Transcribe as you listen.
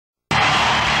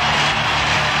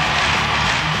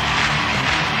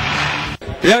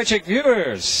Reality Check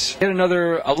viewers, yet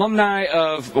another alumni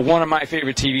of one of my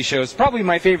favorite TV shows, probably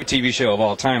my favorite TV show of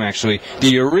all time actually,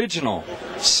 the original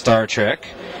Star Trek,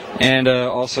 and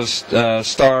also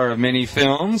star of many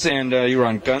films, and you were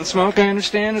on Gunsmoke, I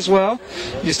understand, as well.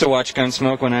 Used to watch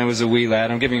Gunsmoke when I was a wee lad.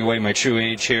 I'm giving away my true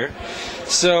age here.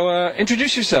 So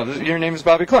introduce yourself. Your name is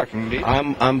Bobby Clark, indeed.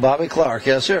 I'm Bobby Clark,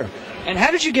 yes sir. And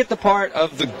how did you get the part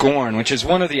of the Gorn, which is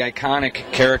one of the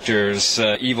iconic characters,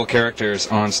 evil characters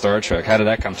on Star Trek? How did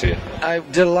that come to you? I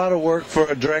did a lot of work for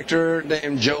a director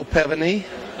named Joe Pevney.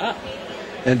 Ah.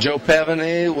 And Joe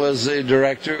Pevney was the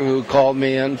director who called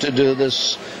me in to do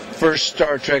this first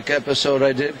Star Trek episode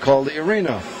I did called The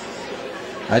Arena.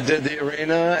 I did The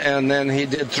Arena, and then he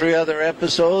did 3 other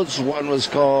episodes. One was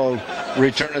called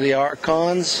Return of the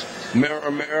Archons,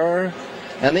 Mirror Mirror,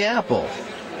 and The Apple.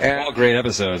 And, all great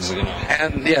episodes, you know.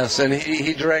 And yes, and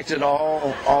he directed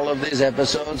all of these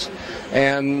episodes,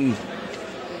 and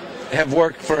have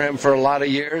worked for him for a lot of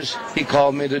years. He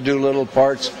called me to do little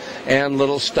parts and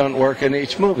little stunt work in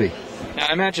each movie. Now,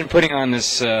 I imagine putting on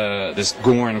this this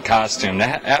Gorn costume.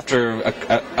 After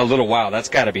a little while, that's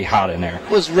got to be hot in there. It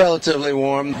was relatively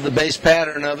warm. The base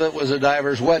pattern of it was a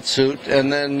diver's wetsuit,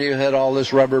 and then you had all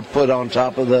this rubber put on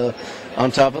top of the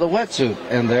wetsuit,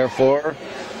 and therefore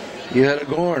you had a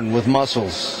Gorn with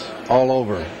muscles all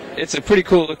over. It's a pretty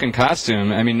cool looking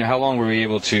costume. I mean, how long were we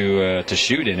able to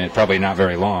shoot in it? Probably not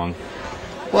very long.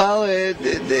 Well,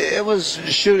 it was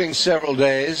shooting several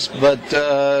days, but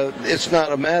it's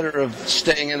not a matter of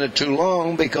staying in it too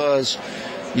long because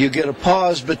you get a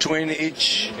pause between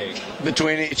each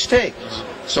take.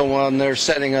 So when they're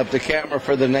setting up the camera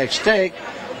for the next take,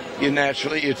 you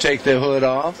take the hood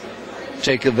off,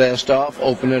 take the vest off,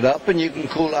 open it up, and you can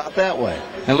cool out that way.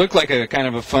 It looked like a kind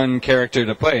of a fun character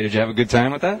to play. Did you have a good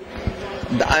time with that?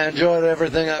 I enjoyed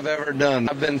everything I've ever done.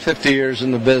 I've been 50 years in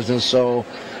the business, so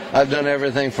I've done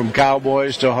everything from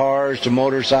cowboys to horrors to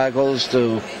motorcycles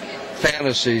to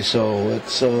fantasy, so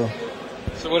it's... So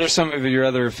what are some of your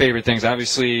other favorite things?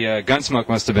 Obviously, Gunsmoke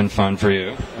must have been fun for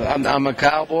you. I'm a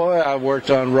cowboy. I worked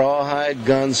on Rawhide,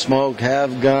 Gunsmoke,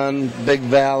 Have Gun, Big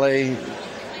Valley.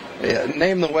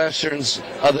 Name the westerns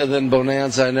other than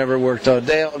Bonanza. I never worked on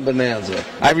Dale and Bonanza.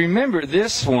 I remember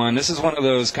this one. This is one of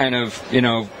those kind of, you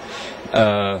know,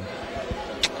 I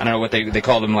don't know what they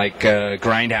call them, like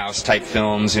grindhouse type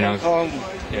films, you know.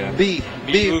 B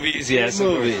movies, yes.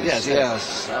 Movies,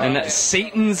 yes. And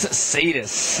Satan's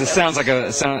Sadists. This sounds like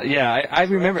I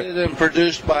remember. And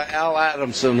produced by Al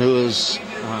Adamson, who is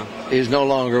he's no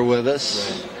longer with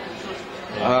us.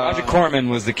 Roger Corman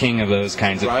was the king of those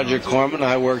kinds of Roger Corman.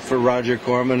 I worked for Roger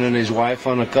Corman and his wife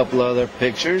on a couple other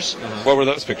pictures. What were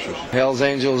those pictures? Hell's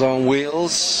Angels on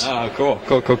Wheels. Oh, cool.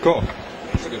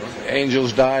 That's a good one.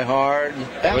 Angels Die Hard.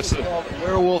 What's called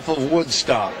Werewolf of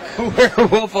Woodstock.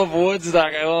 Werewolf of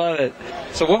Woodstock. I love it.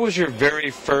 So what was your very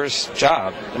first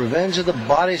job? Revenge of the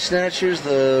Body Snatchers.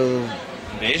 The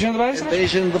Invasion of the Body Snatchers?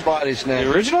 Invasion of the Body Snatchers.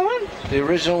 The original one? The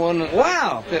original one.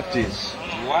 Wow. 50s.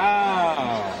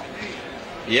 Wow.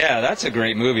 Yeah, that's a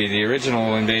great movie, the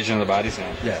original Invasion of the Body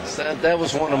Snatchers. Yes, that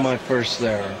was one of my first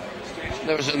there.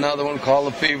 There was another one called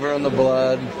The Fever and the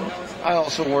Blood. I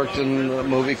also worked in a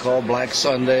movie called Black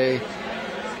Sunday.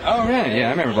 Oh, right, yeah, I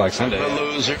remember Black Sunday. The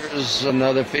Losers,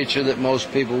 another feature that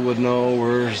most people would know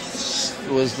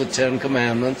was the 10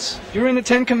 Commandments. You were in the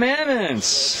 10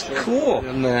 Commandments. Cool.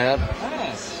 In that.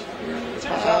 Nice.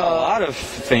 A lot of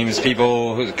famous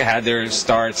people who had their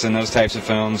starts in those types of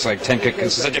films, like 10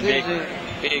 Commandments. Such a big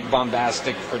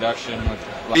bombastic production.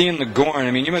 Being the Gorn,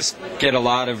 I mean, you must get a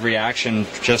lot of reaction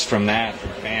just from that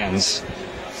from fans.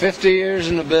 50 years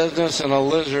in the business, and a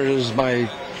lizard is my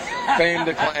claim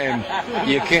to claim.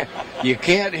 You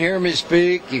can't hear me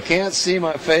speak. You can't see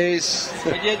my face.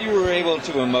 But yet you were able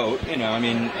to emote. You know, I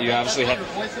mean, you obviously had.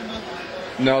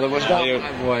 No, there was not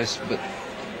my voice, but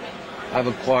I've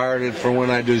acquired it for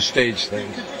when I do stage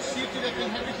things.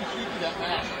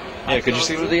 Yeah, could you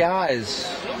see through the eyes?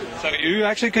 So you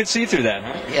actually could see through that,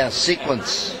 huh? Yeah,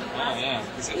 sequence. Oh, yeah.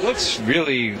 It looks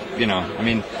really, you know, I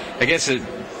mean, I guess it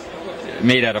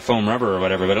made out of foam rubber or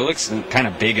whatever, but it looks kind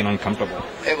of big and uncomfortable.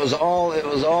 It was all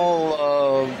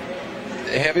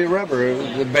heavy rubber.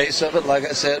 The base of it, like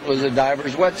I said, was a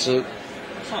diver's wetsuit.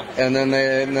 Huh. And then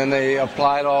they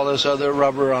applied all this other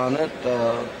rubber on it.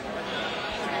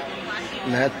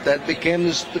 And that became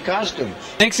the costume.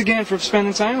 Thanks again for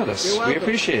spending time with us. You're welcome. We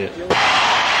appreciate it.